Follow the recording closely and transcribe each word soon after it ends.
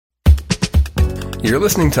You're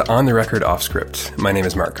listening to On the Record Off Script. My name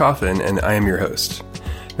is Mark Coffin, and I am your host.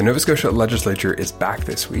 The Nova Scotia Legislature is back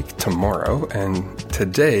this week, tomorrow, and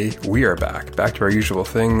today we are back to our usual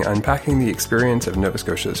thing, unpacking the experience of Nova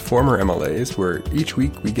Scotia's former MLAs, where each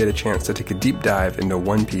week we get a chance to take a deep dive into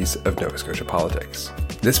one piece of Nova Scotia politics.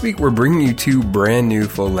 This week we're bringing you two brand new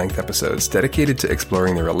full-length episodes dedicated to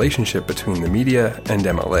exploring the relationship between the media and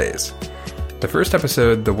MLAs. The first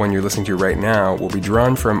episode, the one you're listening to right now, will be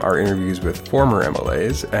drawn from our interviews with former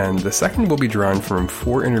MLAs, and the second will be drawn from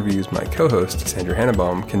 4 interviews my co-host, Sandra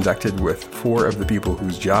Hannebaum, conducted with 4 of the people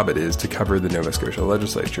whose job it is to cover the Nova Scotia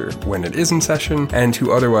Legislature when it is in session, and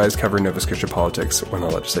who otherwise cover Nova Scotia politics when the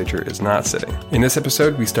Legislature is not sitting. In this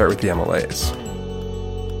episode, we start with the MLAs.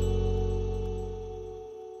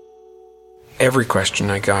 Every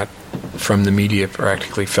question I got from the media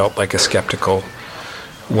practically felt like a skeptical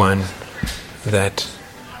one that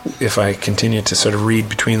if I continued to sort of read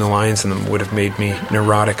between the lines in them would have made me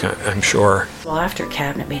neurotic, I'm sure. Well, after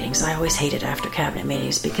cabinet meetings, I always hated after cabinet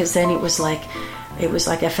meetings because then it was like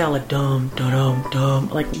I felt like dum,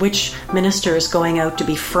 like which minister is going out to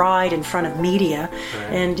be fried in front of media. Right.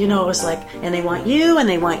 And, it was like, and they want you, and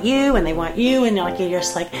they want you, and they want you, and like, you're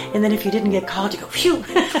just like, and then if you didn't get called, you go, phew.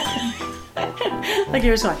 Like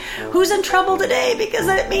you're just going, who's in trouble today? Because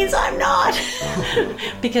it means I'm not.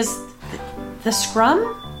 Because the scrum?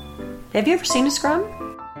 Have you ever seen a scrum?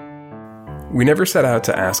 We never set out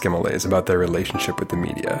to ask MLAs about their relationship with the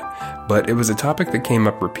media, but it was a topic that came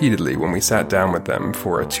up repeatedly when we sat down with them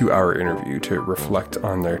for a 2-hour interview to reflect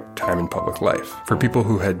on their time in public life. For people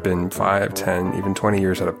who had been 5, 10, even 20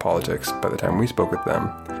 years out of politics by the time we spoke with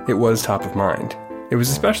them, it was top of mind. It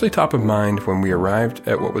was especially top of mind when we arrived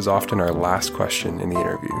at what was often our last question in the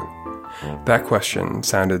interview. That question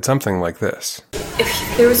sounded something like this.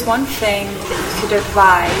 If there was one thing that you could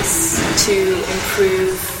advise to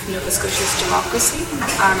improve Nova Scotia's democracy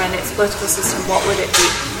and its political system, what would it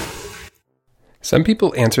be? Some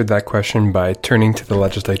people answered that question by turning to the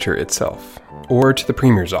legislature itself, or to the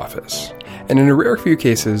Premier's office. And in a rare few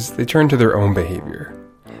cases, they turned to their own behavior.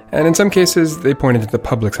 And in some cases, they pointed to the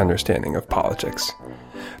public's understanding of politics.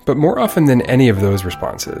 But more often than any of those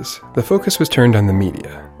responses, the focus was turned on the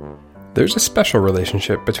media. There's a special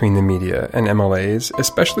relationship between the media and MLAs,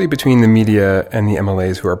 especially between the media and the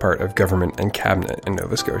MLAs who are part of government and cabinet in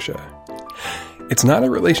Nova Scotia. It's not a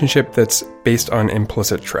relationship that's based on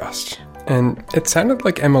implicit trust, and it sounded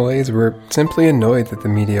like MLAs were simply annoyed that the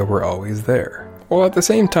media were always there, while at the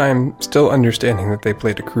same time still understanding that they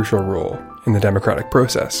played a crucial role in the democratic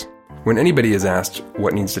process. When anybody is asked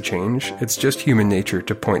what needs to change, it's just human nature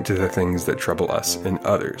to point to the things that trouble us in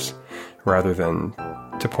others, rather than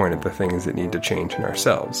to point at the things that need to change in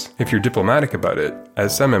ourselves. If you're diplomatic about it,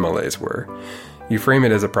 as some MLAs were, you frame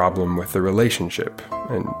it as a problem with the relationship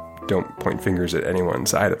and don't point fingers at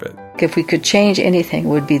anyone's side of it. If we could change anything, it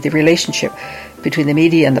would be the relationship between the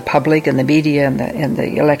media and the public and the media and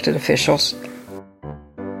the elected officials.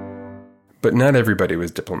 But not everybody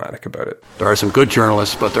was diplomatic about it. There are some good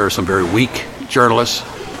journalists, but there are some very weak journalists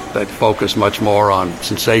that focus much more on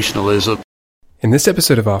sensationalism. In this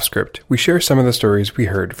episode of Off Script, we share some of the stories we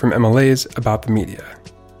heard from MLAs about the media.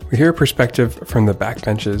 We hear a perspective from the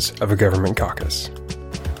backbenches of a government caucus.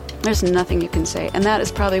 There's nothing you can say, and that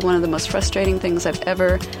is probably one of the most frustrating things I've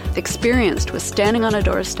ever experienced, was standing on a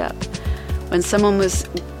doorstep when someone was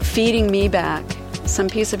feeding me back some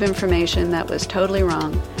piece of information that was totally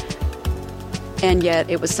wrong, and yet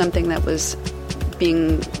it was something that was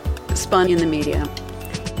being spun in the media.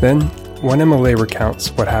 Then, one MLA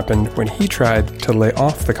recounts what happened when he tried to lay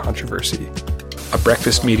off the controversy. A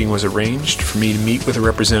breakfast meeting was arranged for me to meet with a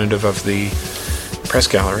representative of the press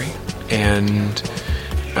gallery, and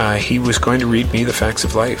he was going to read me the facts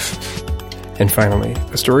of life. And finally,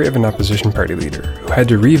 a story of an opposition party leader who had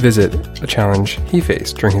to revisit a challenge he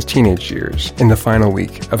faced during his teenage years in the final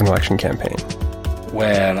week of an election campaign.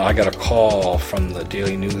 When I got a call from the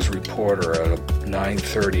Daily News reporter at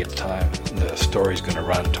 9:30 at the time, the story's going to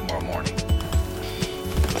run tomorrow morning.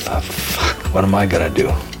 I thought, fuck, what am I going to do?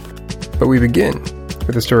 But we begin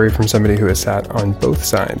with a story from somebody who has sat on both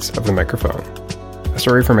sides of the microphone. A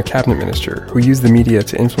story from a cabinet minister who used the media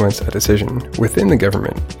to influence a decision within the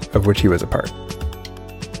government of which he was a part.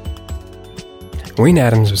 Wayne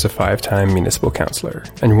Adams was a 5-time municipal councillor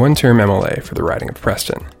and 1-term MLA for the riding of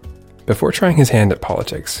Preston. Before trying his hand at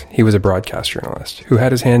politics, he was a broadcast journalist who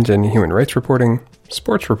had his hand in human rights reporting,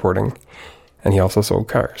 sports reporting, and he also sold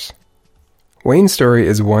cars. Wayne's story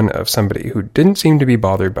is one of somebody who didn't seem to be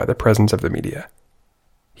bothered by the presence of the media.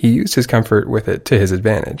 He used his comfort with it to his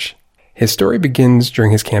advantage. His story begins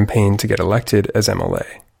during his campaign to get elected as MLA.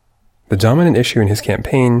 The dominant issue in his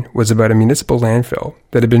campaign was about a municipal landfill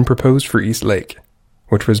that had been proposed for East Lake,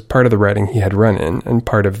 which was part of the riding he had run in and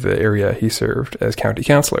part of the area he served as county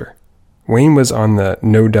councillor. Wayne was on the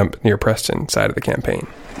no dump near Preston side of the campaign.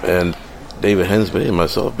 And David Hensby and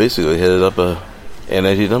myself basically headed up an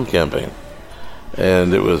anti-dump campaign.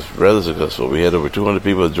 And it was rather successful. We had over 200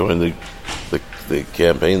 people join the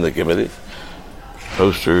campaign, the committee.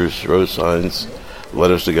 Posters, road signs,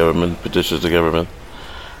 letters to government, petitions to government.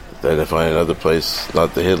 They had to find another place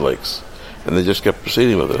not to hit lakes. And they just kept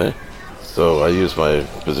proceeding with it, So I used my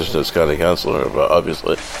position as county councillor,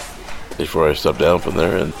 obviously, before I stepped down from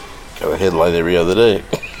there and got a headline every other day.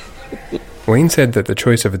 Wayne said that the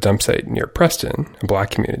choice of a dump site near Preston, a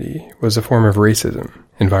black community, was a form of racism,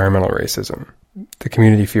 environmental racism. The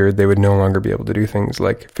community feared they would no longer be able to do things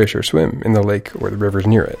like fish or swim in the lake or the rivers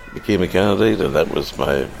near it. Became a candidate, and that was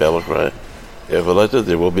my battle cry. If elected,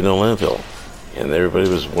 there will be no landfill. And everybody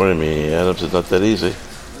was warning me, Adams, it's not that easy.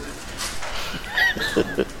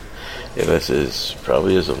 And I said, it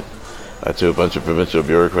probably isn't. I told a bunch of provincial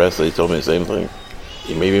bureaucrats, they told me the same thing.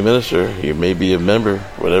 You may be minister, you may be a member,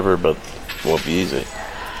 whatever, but it won't be easy.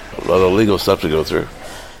 A lot of legal stuff to go through.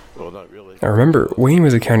 Well, not really. Now remember, Wayne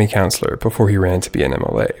was a county councillor before he ran to be an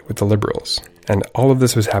MLA with the Liberals, and all of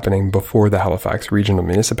this was happening before the Halifax Regional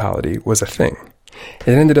Municipality was a thing.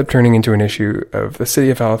 It ended up turning into an issue of the city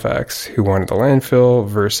of Halifax, who wanted the landfill,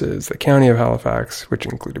 versus the county of Halifax, which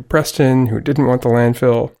included Preston, who didn't want the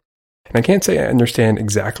landfill. And I can't say I understand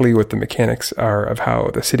exactly what the mechanics are of how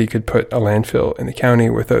the city could put a landfill in the county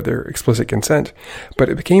without their explicit consent, but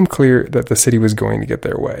it became clear that the city was going to get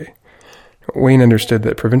their way. Wayne understood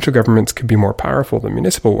that provincial governments could be more powerful than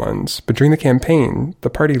municipal ones, but during the campaign, the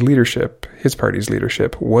party leadership, his party's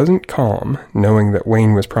leadership, wasn't calm, knowing that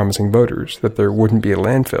Wayne was promising voters that there wouldn't be a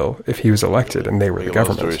landfill if he was elected and they were the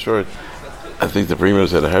government. Long story short, I think the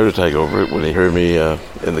premiers had a heart attack over it when he heard me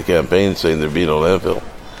in the campaign saying there'd be no landfill.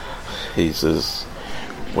 He says,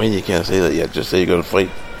 Wayne, you can't say that yet. Just say you're going to fight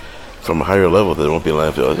from a higher level that there won't be a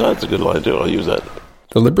landfill. I said, that's a good line too. I'll use that.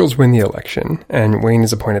 The Liberals win the election, and Wayne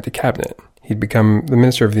is appointed to cabinet. He'd become the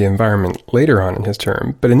Minister of the Environment later on in his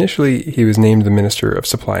term, but initially he was named the Minister of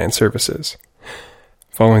Supply and Services.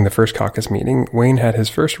 Following the first caucus meeting, Wayne had his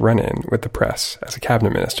first run-in with the press as a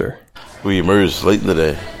cabinet minister. We emerged late in the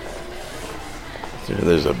day.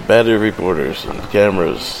 There's a battery of reporters and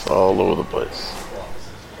cameras all over the place.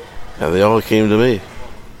 And they all came to me.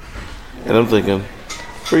 And I'm thinking,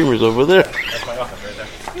 Premier's over there.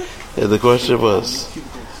 And the question was,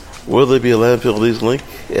 will there be a landfill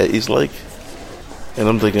at East Lake? And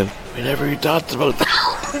I'm thinking, we never even talked about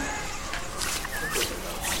that.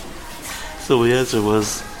 So the answer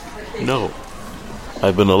was, no.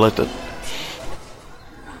 I've been elected.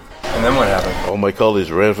 And then what happened? All my colleagues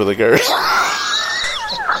ran for the cars.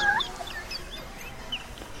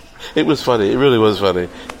 It was funny. It really was funny.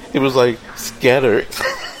 It was like scatter.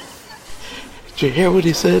 Did you hear what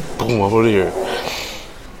he said? Boom, I'm over here.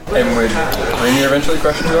 And would Rainier eventually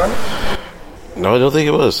question you on it? No, I don't think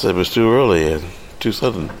it was. It was too early and too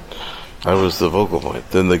sudden. I was the vocal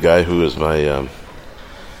point. Then the guy who was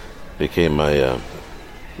became my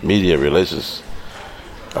media relations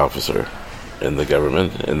officer in the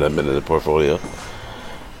government, in the portfolio,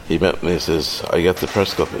 he met me and says, I got the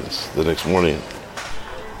press clippings the next morning.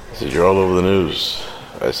 He said, you're all over the news.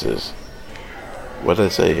 I says, what did I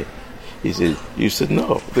say? He said, you said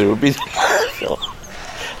no, there would be no.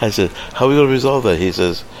 I said, how are we going to resolve that? He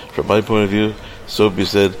says, from my point of view, so be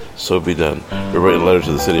said, so be done. We're writing a letter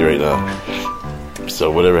to the city right now.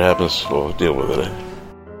 So whatever happens, we'll deal with it.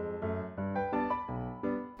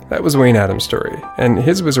 That was Wayne Adams' story, and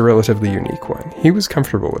his was a relatively unique one. He was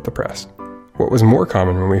comfortable with the press. What was more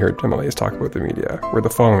common when we heard MLAs talk about the media were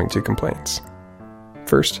the following two complaints.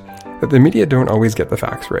 First, that the media don't always get the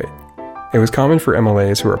facts right. It was common for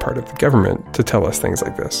MLAs who are part of the government to tell us things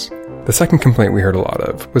like this. The second complaint we heard a lot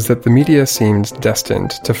of was that the media seemed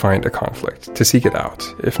destined to find a conflict, to seek it out,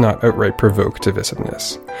 if not outright provoke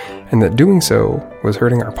divisiveness, and that doing so was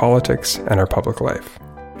hurting our politics and our public life.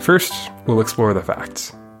 First, we'll explore the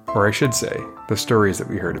facts, or I should say, the stories that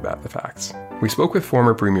we heard about the facts. We spoke with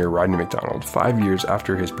former Premier Rodney MacDonald 5 years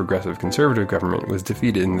after his Progressive Conservative government was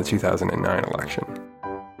defeated in the 2009 election.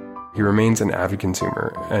 He remains an avid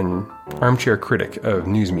consumer and armchair critic of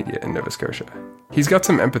news media in Nova Scotia. He's got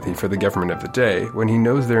some empathy for the government of the day when he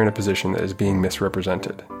knows they're in a position that is being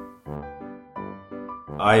misrepresented.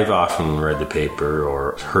 I've often read the paper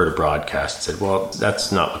or heard a broadcast and said, well, that's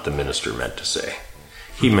not what the minister meant to say.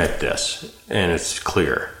 He meant this, and it's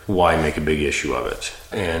clear. Why make a big issue of it?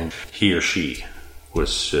 And he or she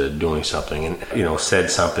was doing something and, said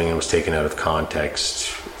something and was taken out of context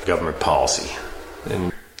government policy.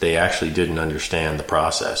 And they actually didn't understand the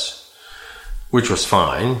process, which was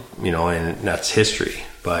fine, and that's history.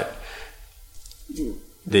 But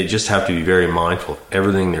they just have to be very mindful.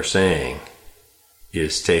 Everything they're saying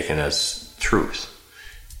is taken as truth.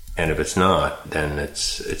 And if it's not, then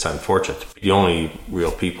it's unfortunate. The only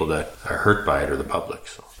real people that are hurt by it are the public.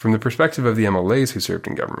 So. From the perspective of the MLAs who served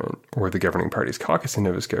in government, or the governing party's caucus in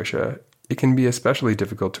Nova Scotia, it can be especially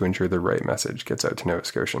difficult to ensure the right message gets out to Nova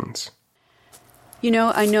Scotians.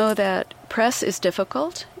 I know that press is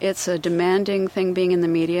difficult. It's a demanding thing being in the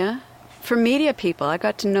media. For media people, I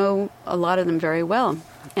got to know a lot of them very well.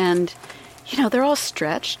 And, they're all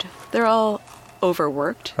stretched. They're all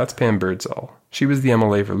overworked. That's Pam Birdsall. She was the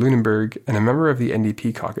MLA for Lunenburg and a member of the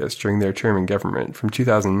NDP caucus during their term in government from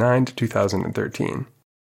 2009 to 2013.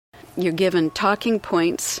 You're given talking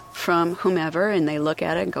points from whomever, and they look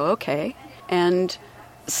at it and go, okay. And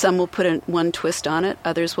some will put one twist on it,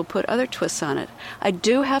 others will put other twists on it. I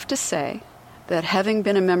do have to say that having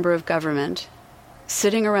been a member of government,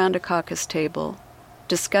 sitting around a caucus table,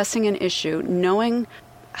 discussing an issue, knowing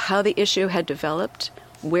how the issue had developed,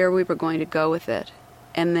 where we were going to go with it,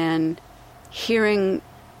 and then hearing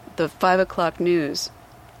the 5 o'clock news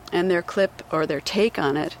and their clip or their take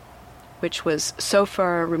on it, which was so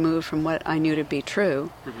far removed from what I knew to be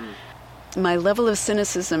true, my level of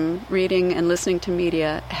cynicism reading and listening to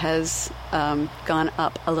media has gone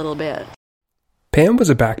up a little bit. Pam was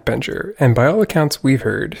a backbencher, and by all accounts we've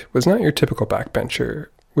heard, was not your typical backbencher,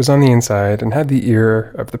 was on the inside and had the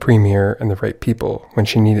ear of the Premier and the right people when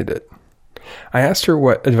she needed it. I asked her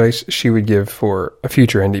what advice she would give for a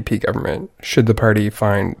future NDP government, should the party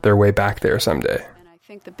find their way back there someday. And I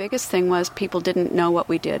think the biggest thing was people didn't know what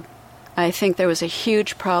we did. I think there was a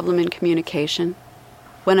huge problem in communication.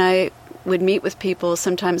 When I would meet with people,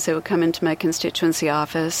 sometimes they would come into my constituency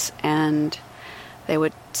office and they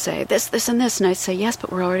would say, this, and this. And I'd say, yes,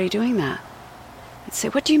 but we're already doing that. I'd say,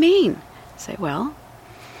 what do you mean? I'd say, well,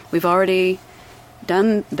 we've already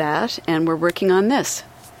done that and we're working on this.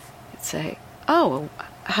 I'd say, oh,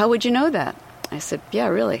 how would you know that? I said, yeah,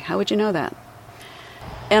 really, how would you know that?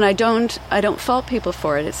 And I don't fault people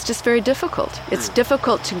for it. It's just very difficult. It's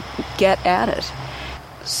difficult to get at it.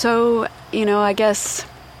 So, I guess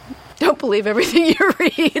don't believe everything you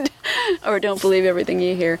read or don't believe everything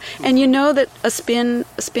you hear. And you know that a spin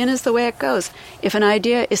is the way it goes. If an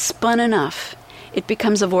idea is spun enough, it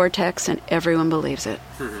becomes a vortex and everyone believes it.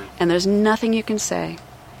 And there's nothing you can say.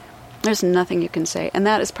 There's nothing you can say. And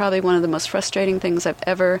that is probably one of the most frustrating things I've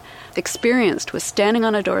ever experienced, was standing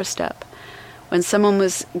on a doorstep when someone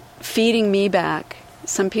was feeding me back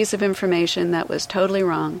some piece of information that was totally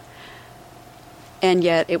wrong, and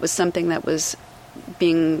yet it was something that was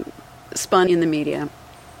being spun in the media.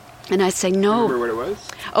 And I'd say, no. Remember what it was?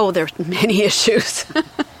 Oh, there are many issues.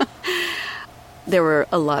 There were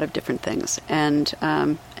a lot of different things. And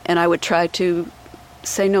I would try to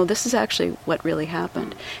say, no, this is actually what really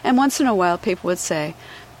happened. And once in a while, people would say,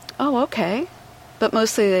 oh, okay. But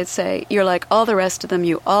mostly they'd say, you're like all the rest of them,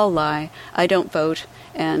 you all lie, I don't vote,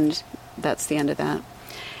 and that's the end of that.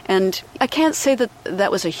 And I can't say that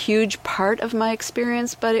that was a huge part of my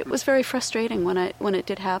experience, but it was very frustrating when it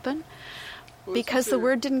did happen, because the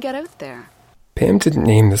word didn't get out there. Pam didn't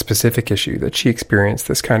name the specific issue that she experienced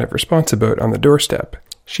this kind of response about on the doorstep.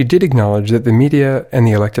 She did acknowledge that the media and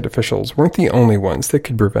the elected officials weren't the only ones that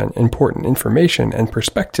could prevent important information and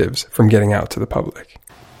perspectives from getting out to the public.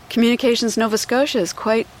 Communications Nova Scotia is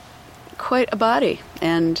quite a body.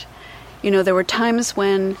 And, there were times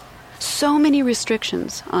when so many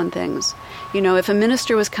restrictions on things. If a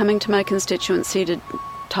minister was coming to my constituency to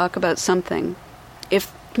talk about something,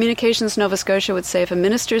 if Communications Nova Scotia would say, if a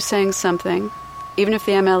minister is saying something, even if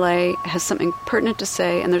the MLA has something pertinent to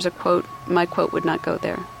say and there's a quote, my quote would not go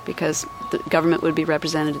there because the government would be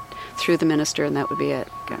represented through the minister and that would be it.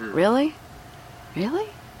 Really? Really?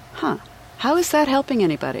 Huh. How is that helping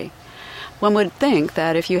anybody? One would think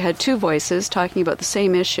that if you had two voices talking about the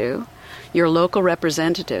same issue, your local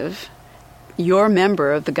representative, your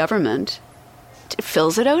member of the government, it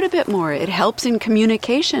fills it out a bit more. It helps in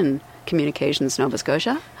communication. Communications Nova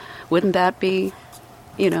Scotia. Wouldn't that be,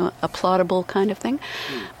 a plaudable kind of thing?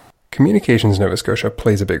 Communications Nova Scotia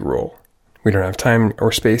plays a big role. We don't have time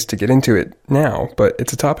or space to get into it now, but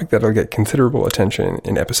it's a topic that'll get considerable attention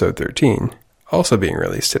in episode 13, also being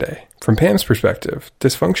released today. From Pam's perspective,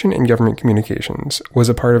 dysfunction in government communications was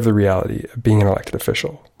a part of the reality of being an elected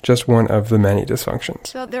official, just one of the many dysfunctions.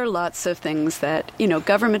 So there are lots of things that,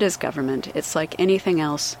 government is government. It's like anything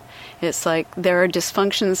else. It's like there are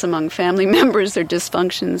dysfunctions among family members, there are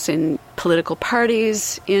dysfunctions in political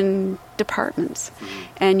parties, in departments.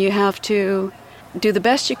 And you have to do the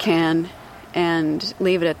best you can and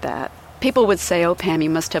leave it at that. People would say, "Oh, Pam,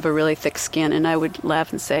 you must have a really thick skin." And I would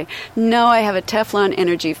laugh and say, "No, I have a Teflon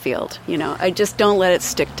energy field. I just don't let it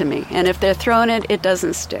stick to me. And if they're throwing it, it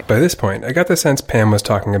doesn't stick." By this point, I got the sense Pam was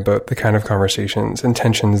talking about the kind of conversations and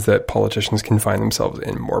tensions that politicians can find themselves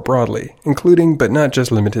in more broadly, including but not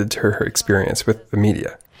just limited to her experience with the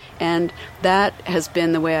media. And that has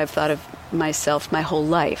been the way I've thought of myself my whole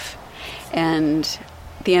life. And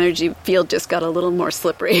the energy field just got a little more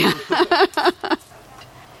slippery.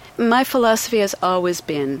 My philosophy has always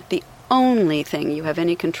been the only thing you have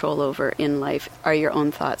any control over in life are your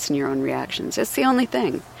own thoughts and your own reactions. It's the only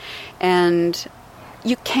thing. And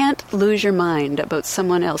you can't lose your mind about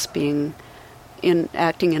someone else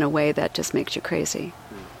acting in a way that just makes you crazy.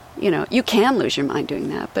 You can lose your mind doing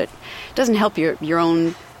that, but it doesn't help your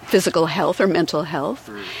own physical health or mental health.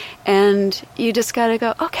 And you just got to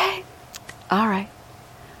go, okay, all right,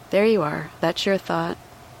 there you are. That's your thought.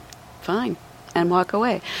 Fine. And walk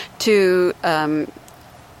away. To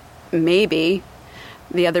maybe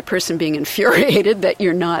the other person being infuriated that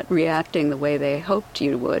you're not reacting the way they hoped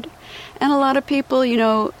you would. And a lot of people,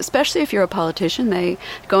 especially if you're a politician, they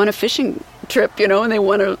go on a fishing trip, and they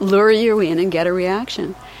want to lure you in and get a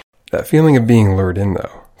reaction. That feeling of being lured in,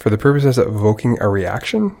 though, for the purposes of evoking a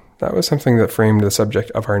reaction, that was something that framed the subject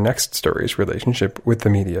of our next story's relationship with the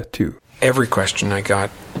media, too. Every question I got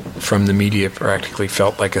from the media practically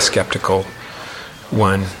felt like a skeptical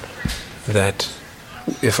one that,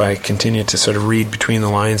 if I continued to sort of read between the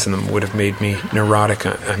lines in them, would have made me neurotic,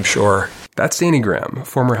 I'm sure. That's Danny Graham,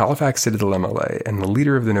 former Halifax Citadel MLA and the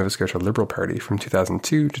leader of the Nova Scotia Liberal Party from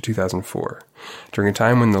 2002 to 2004, during a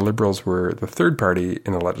time when the Liberals were the third party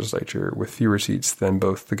in the legislature with fewer seats than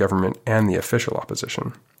both the government and the official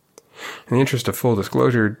opposition. In the interest of full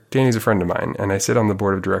disclosure, Danny's a friend of mine, and I sit on the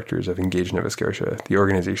board of directors of Engage Nova Scotia, the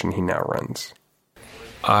organization he now runs.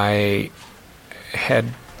 I had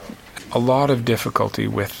a lot of difficulty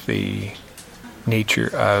with the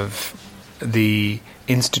nature of the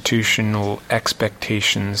institutional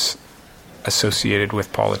expectations associated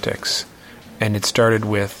with politics. And it started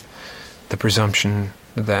with the presumption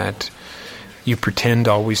that you pretend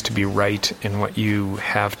always to be right in what you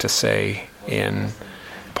have to say in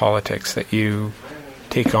politics, that you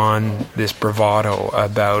take on this bravado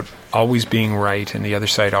about always being right and the other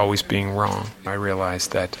side always being wrong. I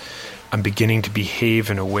realized that I'm beginning to behave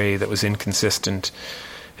in a way that was inconsistent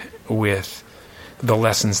with the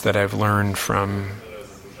lessons that I've learned from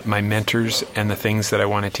my mentors and the things that I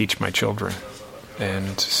want to teach my children.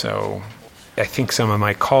 And so I think some of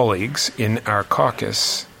my colleagues in our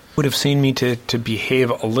caucus would have seen me to behave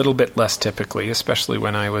a little bit less typically, especially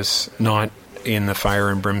when I was not in the fire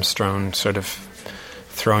and brimstone sort of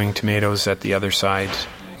throwing tomatoes at the other side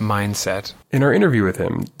mindset. In our interview with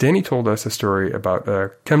him, Danny told us a story about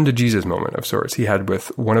a come-to-Jesus moment of sorts he had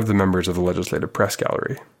with one of the members of the Legislative Press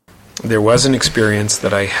Gallery. There was an experience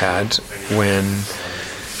that I had when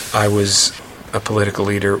I was a political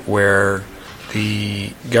leader where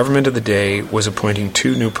the government of the day was appointing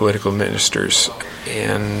 2 new political ministers,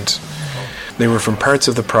 and they were from parts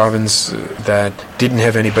of the province that didn't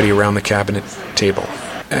have anybody around the cabinet table.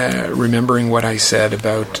 Remembering what I said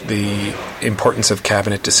about the importance of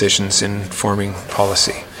cabinet decisions in forming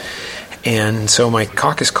policy. And so my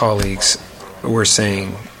caucus colleagues were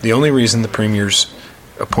saying the only reason the Premier's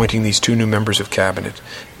appointing these 2 new members of cabinet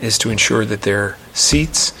is to ensure that their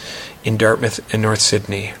seats in Dartmouth and North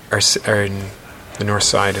Sydney are in the north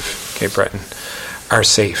side of Cape Breton are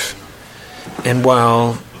safe. And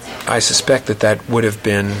while I suspect that would have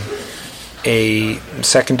been a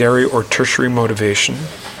secondary or tertiary motivation,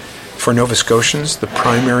 for Nova Scotians, the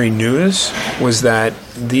primary news was that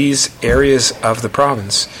these areas of the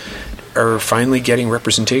province are finally getting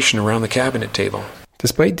representation around the cabinet table.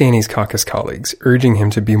 Despite Danny's caucus colleagues urging him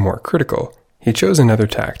to be more critical, he chose another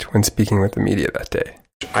tact when speaking with the media that day.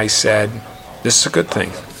 I said, this is a good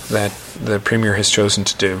thing that the Premier has chosen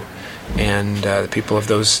to do, and the people of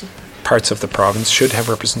those parts of the province should have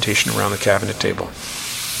representation around the cabinet table.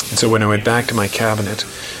 And so when I went back to my cabinet,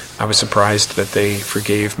 I was surprised that they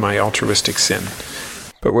forgave my altruistic sin.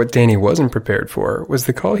 But what Danny wasn't prepared for was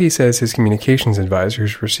the call he says his communications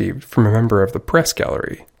advisors received from a member of the press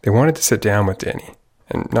gallery. They wanted to sit down with Danny,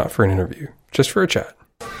 and not for an interview, just for a chat.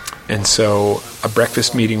 And so a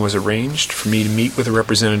breakfast meeting was arranged for me to meet with a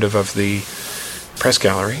representative of the press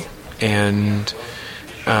gallery, and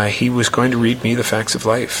he was going to read me the facts of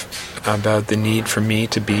life about the need for me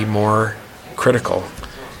to be more critical,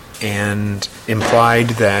 and implied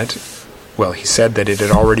that, well, he said that it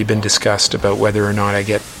had already been discussed about whether or not I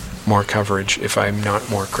get more coverage if I'm not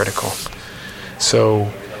more critical.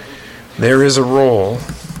 So There is a role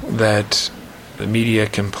that the media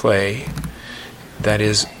can play that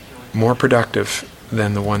is more productive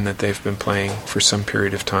than the one that they've been playing for some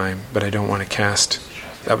period of time, but I don't want to cast...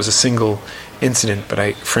 That was a single incident, but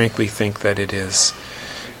I frankly think that it is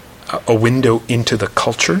a window into the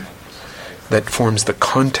culture that forms the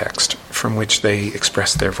context from which they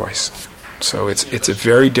express their voice. So it's a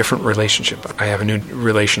very different relationship. I have a new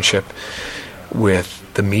relationship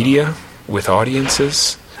with the media, with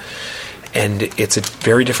audiences, and it's a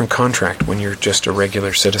very different contract when you're just a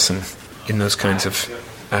regular citizen in those kinds of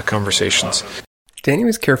conversations. Danny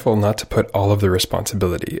was careful not to put all of the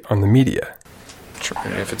responsibility on the media.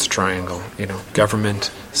 If it's a triangle,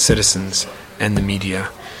 government, citizens, and the media,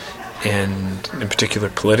 and in particular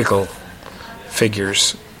political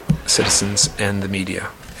figures, citizens, and the media.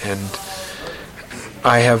 And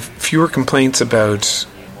I have fewer complaints about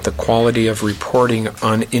the quality of reporting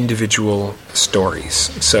on individual stories.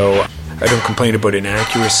 So I don't complain about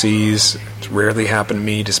inaccuracies. It's rarely happened to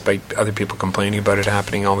me, despite other people complaining about it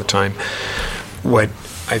happening all the time. What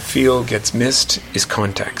I feel gets missed is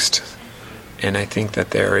context. And I think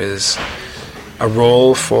that there is a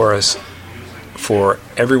role for us, for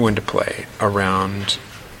everyone to play around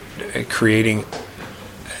creating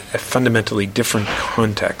a fundamentally different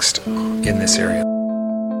context in this area.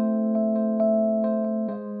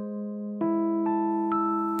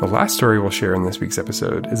 The last story we'll share in this week's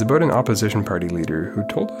episode is about an opposition party leader who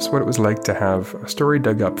told us what it was like to have a story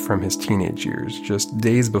dug up from his teenage years, just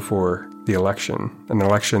days before the election, an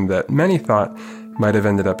election that many thought might have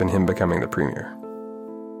ended up in him becoming the premier.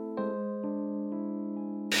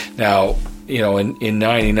 Now, in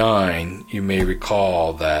 99, you may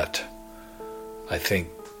recall that I think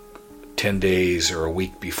 10 days or a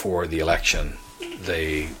week before the election,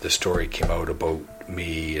 the story came out about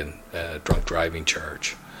me and a drunk driving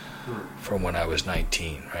charge from when I was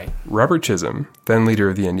 19, right? Robert Chisholm, then leader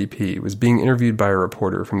of the NDP, was being interviewed by a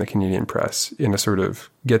reporter from the Canadian Press in a sort of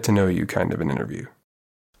get-to-know-you kind of an interview.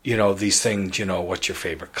 These things, what's your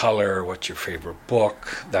favorite color, what's your favorite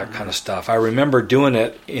book, that kind of stuff. I remember doing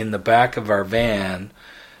it in the back of our van,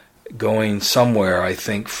 going somewhere, I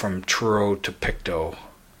think from Truro to Pictou.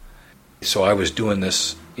 So I was doing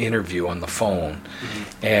this interview on the phone,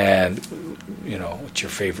 and, what's your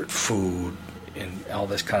favorite food, and all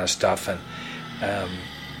this kind of stuff.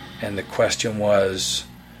 And the question was,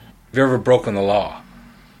 have you ever broken the law?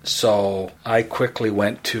 So I quickly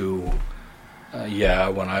went to...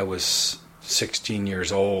 when I was 16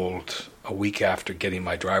 years old, a week after getting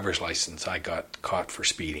my driver's license, I got caught for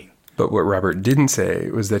speeding. But what Robert didn't say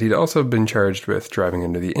was that he'd also been charged with driving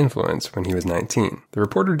under the influence when he was 19. The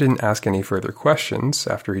reporter didn't ask any further questions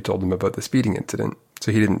after he told him about the speeding incident,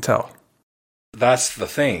 so he didn't tell. That's the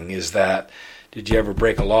thing, is that, did you ever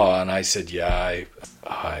break a law? And I said, I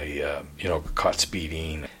got caught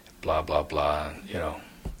speeding, blah, blah, blah,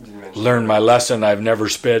 learned my lesson, I've never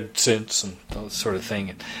sped since, and that sort of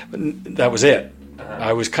thing. But that was it.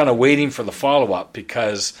 I was kind of waiting for the follow-up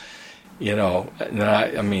because, I'm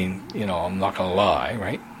not going to lie,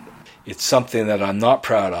 right? It's something that I'm not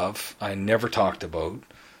proud of. I never talked about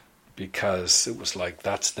because it was like,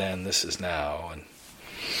 that's then, this is now. And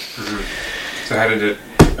So how did it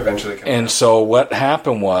eventually come And out? So what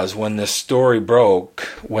happened was, when this story broke,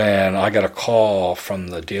 when I got a call from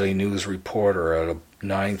the Daily News reporter at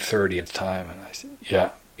 9:30 at the time, and I said,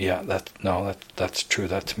 that's true,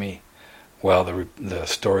 that's me. Well, the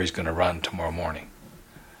story's going to run tomorrow morning.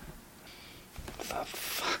 I thought,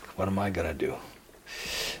 fuck, what am I going to do?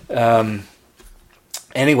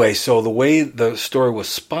 Anyway, so the way the story was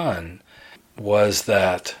spun was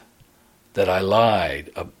that I lied,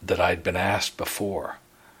 that I'd been asked before,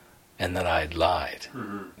 and that I'd lied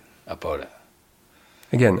about it.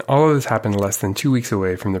 Again, all of this happened less than 2 weeks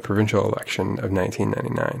away from the provincial election of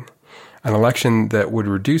 1999, an election that would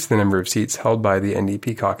reduce the number of seats held by the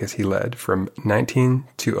NDP caucus he led from 19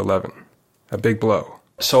 to 11. A big blow.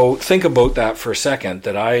 So think about that for a second,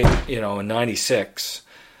 that in 96,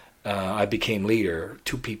 I became leader,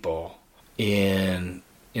 2 people. In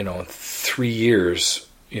 3 years,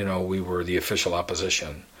 we were the official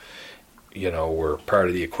opposition. We're part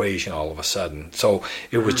of the equation all of a sudden. So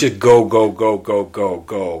it was just go,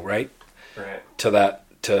 right? Right. To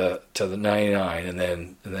the 99, and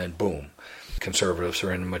then boom, Conservatives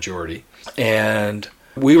are in the majority. And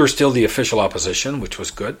we were still the official opposition, which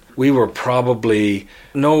was good. We were probably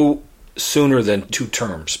no sooner than 2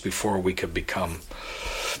 terms before we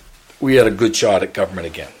had a good shot at government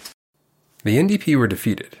again. The NDP were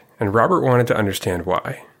defeated, and Robert wanted to understand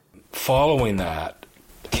why. Following that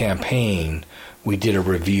campaign, we did a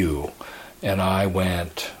review, and I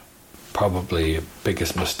went probably the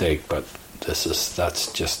biggest mistake, but that's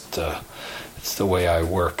just it's the way I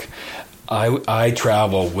work. I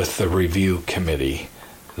travel with the review committee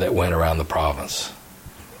that went around the province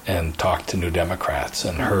and talked to New Democrats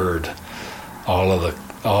and heard all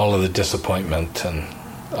of the disappointment and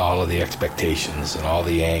all of the expectations and all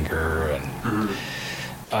the anger, and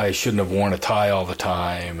I shouldn't have worn a tie all the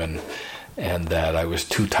time, and that I was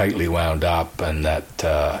too tightly wound up, and that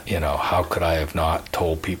how could I have not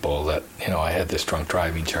told people that I had this drunk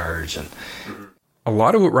driving charge. And a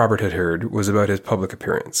lot of what Robert had heard was about his public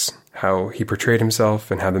appearance, how he portrayed himself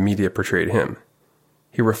and how the media portrayed him.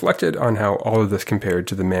 He reflected on how all of this compared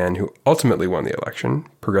to the man who ultimately won the election,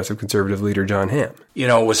 Progressive Conservative leader John Hamm.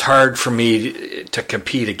 It was hard for me to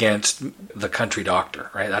compete against the country doctor,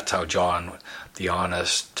 right? That's how John, the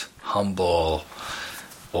honest, humble,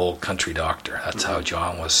 old country doctor, that's how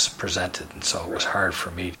John was presented. And so it was hard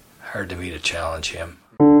to me to challenge him.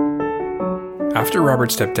 After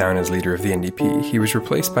Robert stepped down as leader of the NDP, he was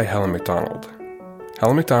replaced by Helen Macdonald.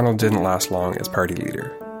 Helen Macdonald didn't last long as party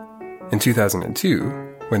leader. In 2002,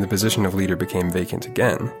 when the position of leader became vacant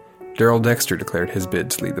again, Darrell Dexter declared his bid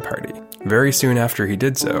to lead the party. Very soon after he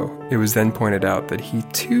did so, it was then pointed out that he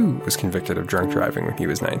too was convicted of drunk driving when he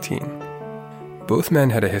was 19. Both men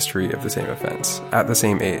had a history of the same offense, at the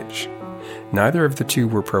same age. Neither of the two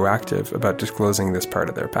were proactive about disclosing this part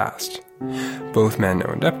of their past. Both men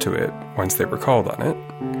owned up to it once they were called on it.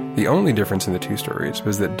 The only difference in the two stories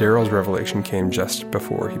was that Darrell's revelation came just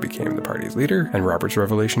before he became the party's leader, and Robert's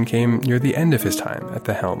revelation came near the end of his time at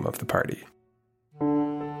the helm of the party.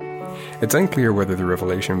 It's unclear whether the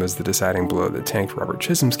revelation was the deciding blow that tanked Robert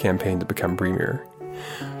Chisholm's campaign to become premier.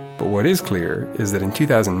 But what is clear is that in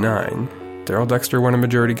 2009, Darrell Dexter won a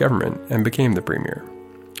majority government and became the premier.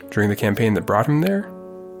 During the campaign that brought him there,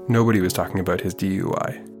 nobody was talking about his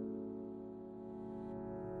DUI.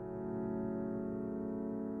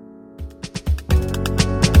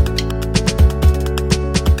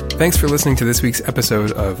 Thanks for listening to this week's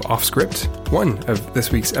episode of Off Script, one of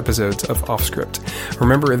this week's episodes of Off Script.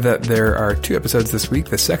 Remember that there are 2 episodes this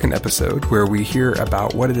week. The second episode, where we hear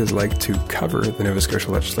about what it is like to cover the Nova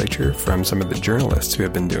Scotia legislature from some of the journalists who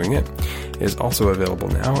have been doing it, is also available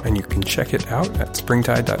now, and you can check it out at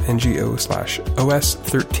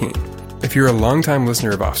springtide.ngo/OS13. If you're a longtime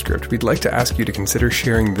listener of Offscript, we'd like to ask you to consider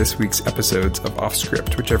sharing this week's episodes of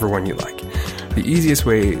Offscript, whichever one you like. The easiest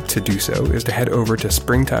way to do so is to head over to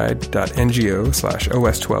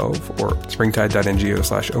springtide.ngo/OS12 or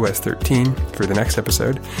springtide.ngo/OS13 for the next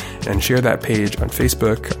episode, and share that page on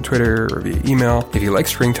Facebook, on Twitter, or via email. If you like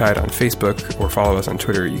Springtide on Facebook or follow us on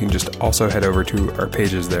Twitter, you can just also head over to our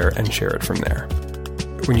pages there and share it from there.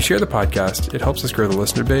 When you share the podcast, it helps us grow the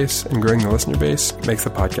listener base, and growing the listener base makes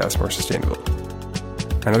the podcast more sustainable.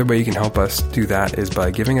 Another way you can help us do that is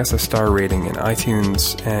by giving us a star rating in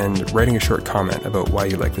iTunes and writing a short comment about why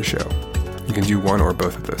you like the show. You can do one or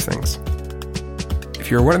both of those things.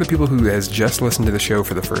 If you're one of the people who has just listened to the show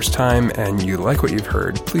for the first time and you like what you've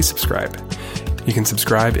heard, please subscribe. You can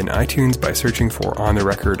subscribe in iTunes by searching for On the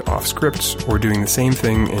Record Off Scripts, or doing the same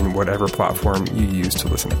thing in whatever platform you use to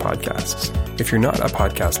listen to podcasts. If you're not a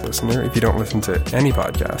podcast listener, if you don't listen to any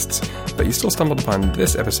podcasts, but you still stumbled upon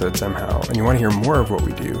this episode somehow and you want to hear more of what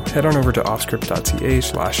we do, head on over to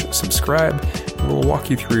offscript.ca/subscribe, and we'll walk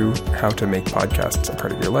you through how to make podcasts a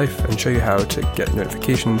part of your life and show you how to get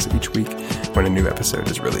notifications each week when a new episode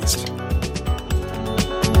is released.